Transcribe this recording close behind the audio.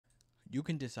You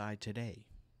can decide today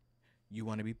you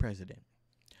want to be president.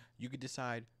 You could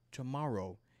decide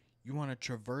tomorrow you want to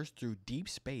traverse through deep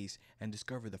space and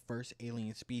discover the first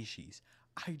alien species.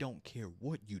 I don't care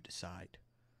what you decide.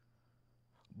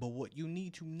 But what you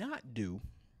need to not do,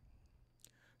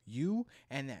 you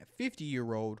and that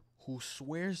 50-year-old who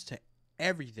swears to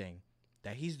everything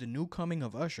that he's the new coming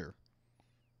of Usher,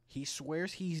 he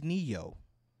swears he's Neo.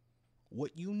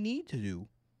 What you need to do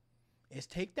is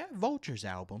take that Vultures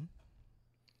album,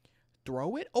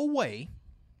 throw it away,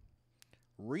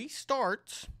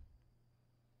 restart,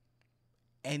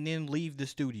 and then leave the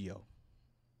studio.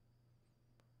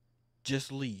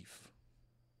 Just leave.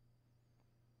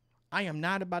 I am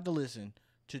not about to listen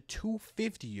to two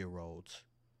 50-year-olds.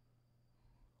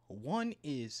 One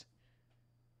is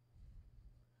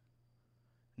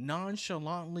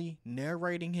nonchalantly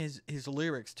narrating his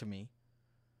lyrics to me,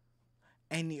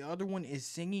 and the other one is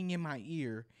singing in my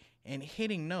ear and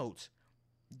hitting notes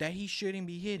that he shouldn't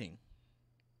be hitting.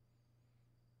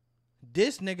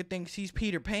 This nigga thinks he's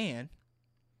Peter Pan,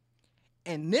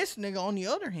 and this nigga, on the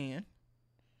other hand,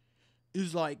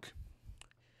 is like,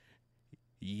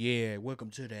 yeah, welcome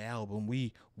to the album.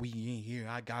 We in here.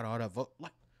 I got all that vote.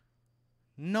 Like,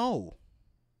 no.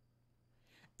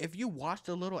 If you watch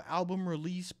the little album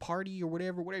release party or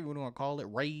whatever you want to call it,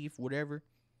 rave, whatever,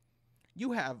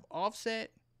 you have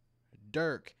Offset,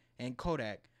 Dirk, and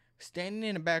Kodak standing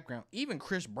in the background. Even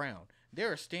Chris Brown,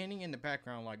 they're standing in the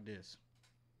background like this.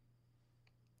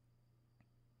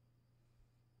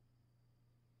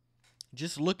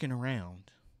 Just looking around.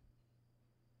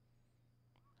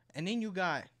 And then you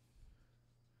got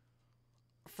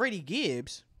Freddie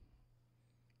Gibbs,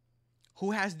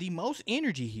 who has the most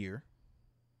energy here.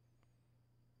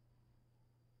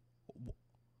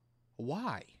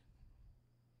 Why?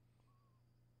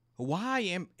 Why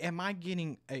am I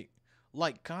getting a...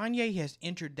 Like, Kanye has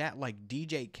entered that, like,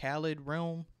 DJ Khaled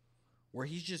realm where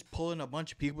he's just pulling a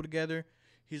bunch of people together.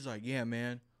 He's like, yeah,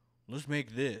 man, let's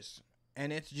make this.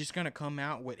 And it's just going to come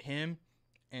out with him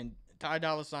and Ty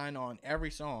Dolla $ign on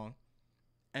every song,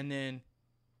 and then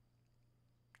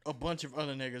a bunch of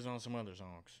other niggas on some other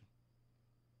songs.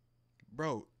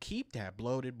 Bro, keep that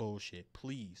bloated bullshit,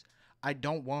 please. I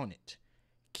don't want it.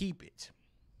 Keep it.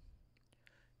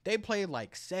 They played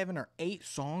like 7 or 8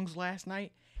 songs last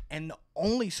night, and the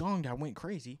only song that went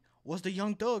crazy was the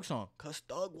Young Thug song, because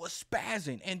Thug was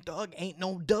spazzing, and Thug ain't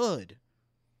no dud.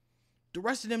 The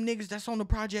rest of them niggas that's on the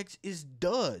projects is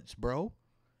duds, bro.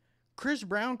 Chris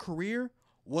Brown's career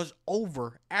was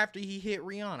over after he hit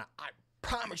Rihanna. I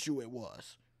promise you it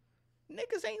was.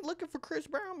 Niggas ain't looking for Chris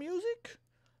Brown music.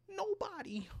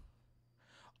 Nobody.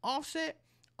 Offset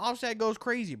goes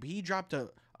crazy, but he dropped a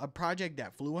project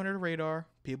that flew under the radar.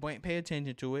 People ain't pay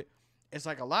attention to it. It's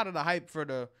like a lot of the hype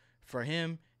for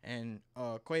him and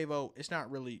Quavo, it's not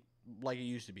really like it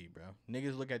used to be, bro.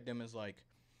 Niggas look at them as like,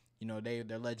 you know, they're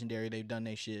legendary. They've done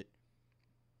their shit.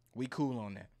 We cool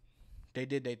on that. They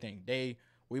did their thing.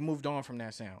 We moved on from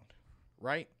that sound,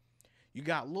 right? You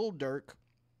got Lil Durk,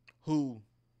 who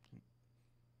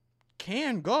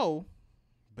can go,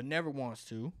 but never wants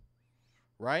to,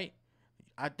 right?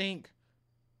 I think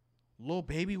Lil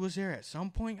Baby was there at some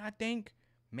point, I think.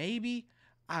 Maybe.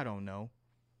 I don't know.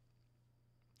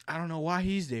 I don't know why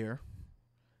he's there.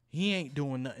 He ain't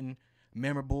doing nothing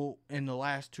memorable in the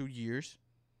last 2 years.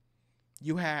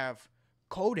 You have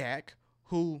Kodak,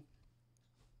 who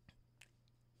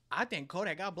I think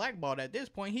Kodak got blackballed at this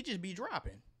point. He just be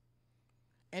dropping.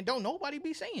 And don't nobody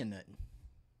be saying nothing.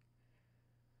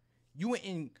 You went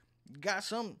and got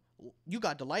you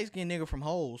got the light-skinned nigga from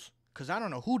Holes, because I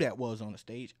don't know who that was on the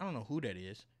stage. I don't know who that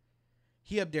is.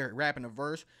 He up there rapping a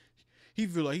verse. He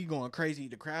feel like he going crazy.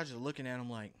 The crowd's just looking at him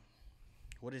like,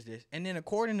 what is this? And then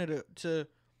according to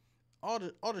all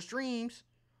the streams,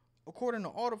 according to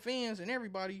all the fans and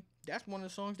everybody, that's one of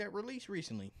the songs that released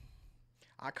recently.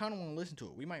 I kind of want to listen to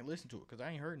it. We might listen to it because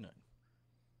I ain't heard nothing.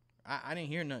 I didn't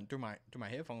hear nothing through my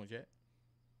headphones yet.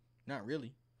 Not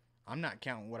really. I'm not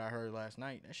counting what I heard last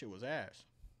night. That shit was ass.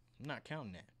 I'm not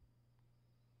counting that.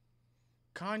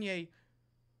 Kanye,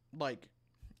 like,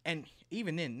 and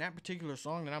even then, that particular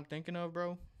song that I'm thinking of,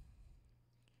 bro.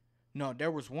 No,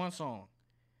 there was one song.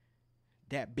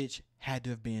 That bitch had to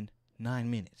have been 9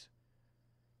 minutes.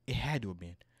 It had to have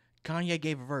been. Kanye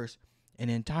gave a verse, and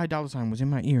then Ty Dolla $ign was in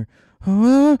my ear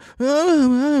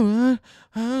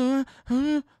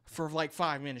for like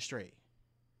 5 minutes straight.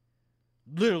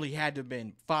 Literally had to have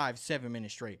been 5-7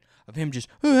 minutes straight of him just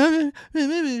like,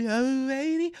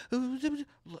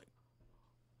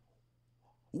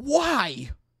 why?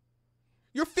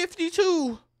 You're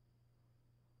 52.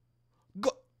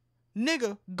 Go,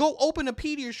 nigga, go open a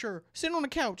Pediasure, sit on the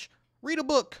couch, Read a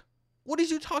book. What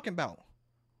is you talking about?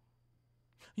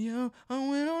 Yeah, I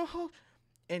went on hold.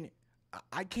 And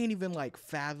I can't even like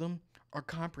fathom or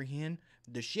comprehend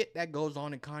the shit that goes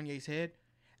on in Kanye's head.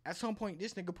 At some point,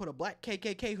 this nigga put a black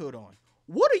KKK hood on.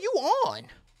 What are you on?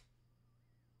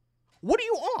 What are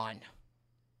you on?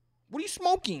 What are you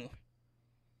smoking?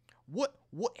 What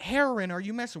heroin are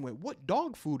you messing with? What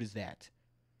dog food is that?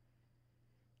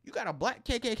 You got a black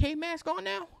KKK mask on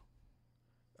now?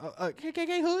 A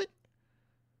KKK hood?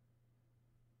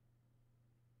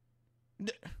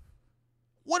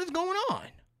 What is going on?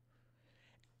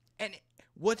 And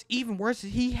what's even worse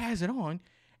is he has it on,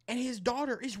 and his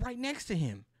daughter is right next to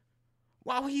him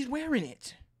while he's wearing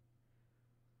it.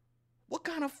 What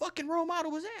kind of fucking role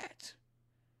model was that?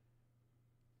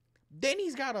 Then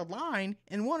he's got a line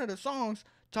in one of the songs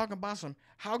talking about some,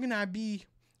 how can I be,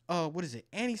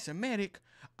 anti-Semitic?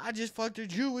 I just fucked a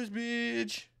Jewish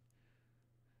bitch.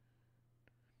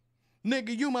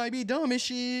 Nigga, you might be dumb as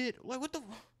shit. Like,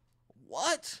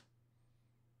 what?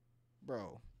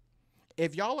 Bro,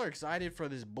 if y'all are excited for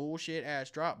this bullshit ass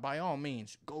drop, by all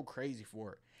means, go crazy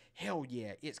for it. Hell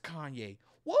yeah, it's Kanye.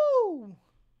 Woo!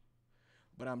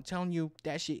 But I'm telling you,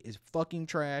 that shit is fucking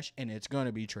trash, and it's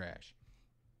gonna be trash.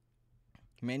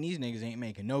 Man, these niggas ain't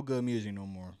making no good music no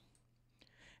more.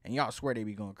 And y'all swear they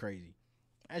be going crazy.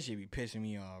 That shit be pissing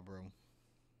me off, bro.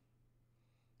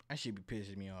 That shit be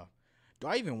pissing me off. Do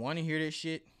I even want to hear this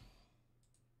shit?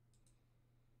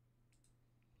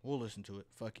 We'll listen to it.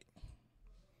 Fuck it.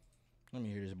 Let me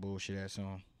hear this bullshit ass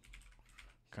song.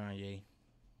 Kanye.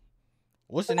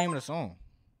 What's the name of the song?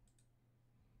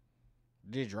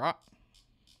 Did it drop?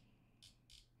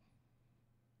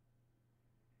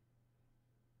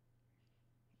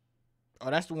 Oh,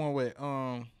 that's the one with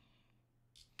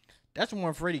that's the one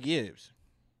with Freddie Gibbs.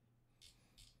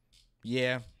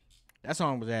 Yeah. That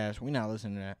song was ass. We not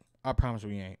listening to that. I promise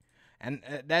we ain't. And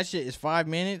that shit is 5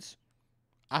 minutes.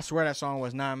 I swear that song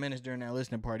was 9 minutes during that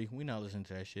listening party. We not listening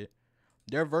to that shit.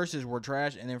 Their verses were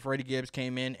trash, and then Freddie Gibbs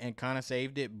came in and kind of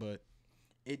saved it, but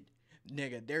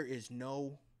nigga, there is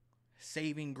no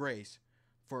saving grace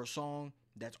for a song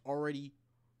that's already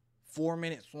 4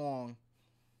 minutes long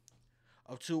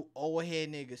of two old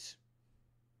head niggas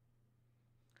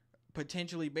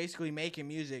potentially basically making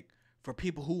music for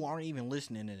people who aren't even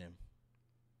listening to them.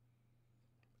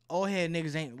 Old head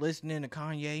niggas ain't listening to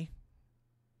Kanye.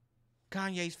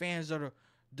 Kanye's fans are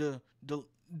the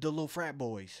little frat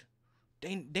boys.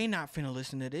 They not finna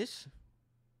listen to this.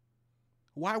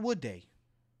 Why would they?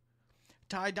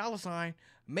 Ty Dolla $ign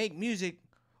make music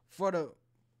for the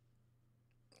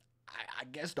I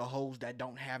guess the hoes that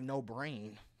don't have no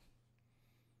brain.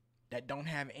 That don't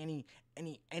have any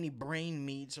brain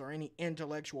meats or any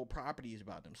intellectual properties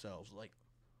about themselves. Like,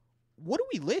 what are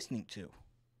we listening to?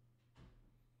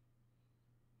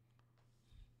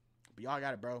 But y'all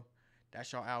got it, bro.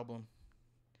 That's y'all album.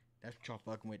 That's what y'all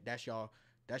fucking with. That's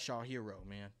y'all hero,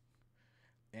 man.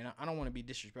 And I don't want to be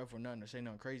disrespectful or nothing or say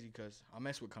nothing crazy because I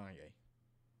mess with Kanye.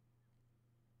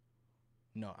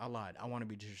 No, I lied. I want to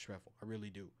be disrespectful. I really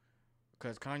do.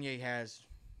 Because Kanye has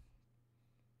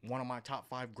one of my top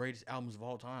 5 greatest albums of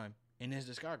all time in his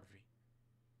discography.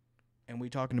 And we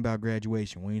talking about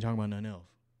Graduation. We ain't talking about nothing else.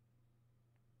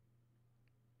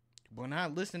 When I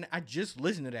just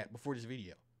listened to that before this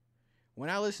video. When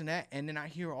I listen to that and then I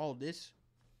hear all this,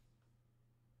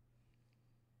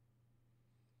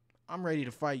 I'm ready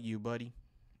to fight you, buddy.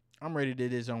 I'm ready to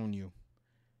disown you.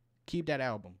 Keep that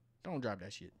album. Don't drop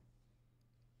that shit.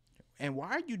 And why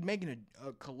are you making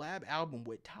a collab album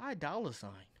with Ty Dolla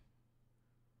 $ign?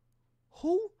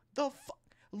 Who the fuck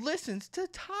listens to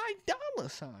Ty Dolla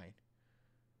 $ign?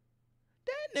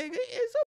 That nigga is a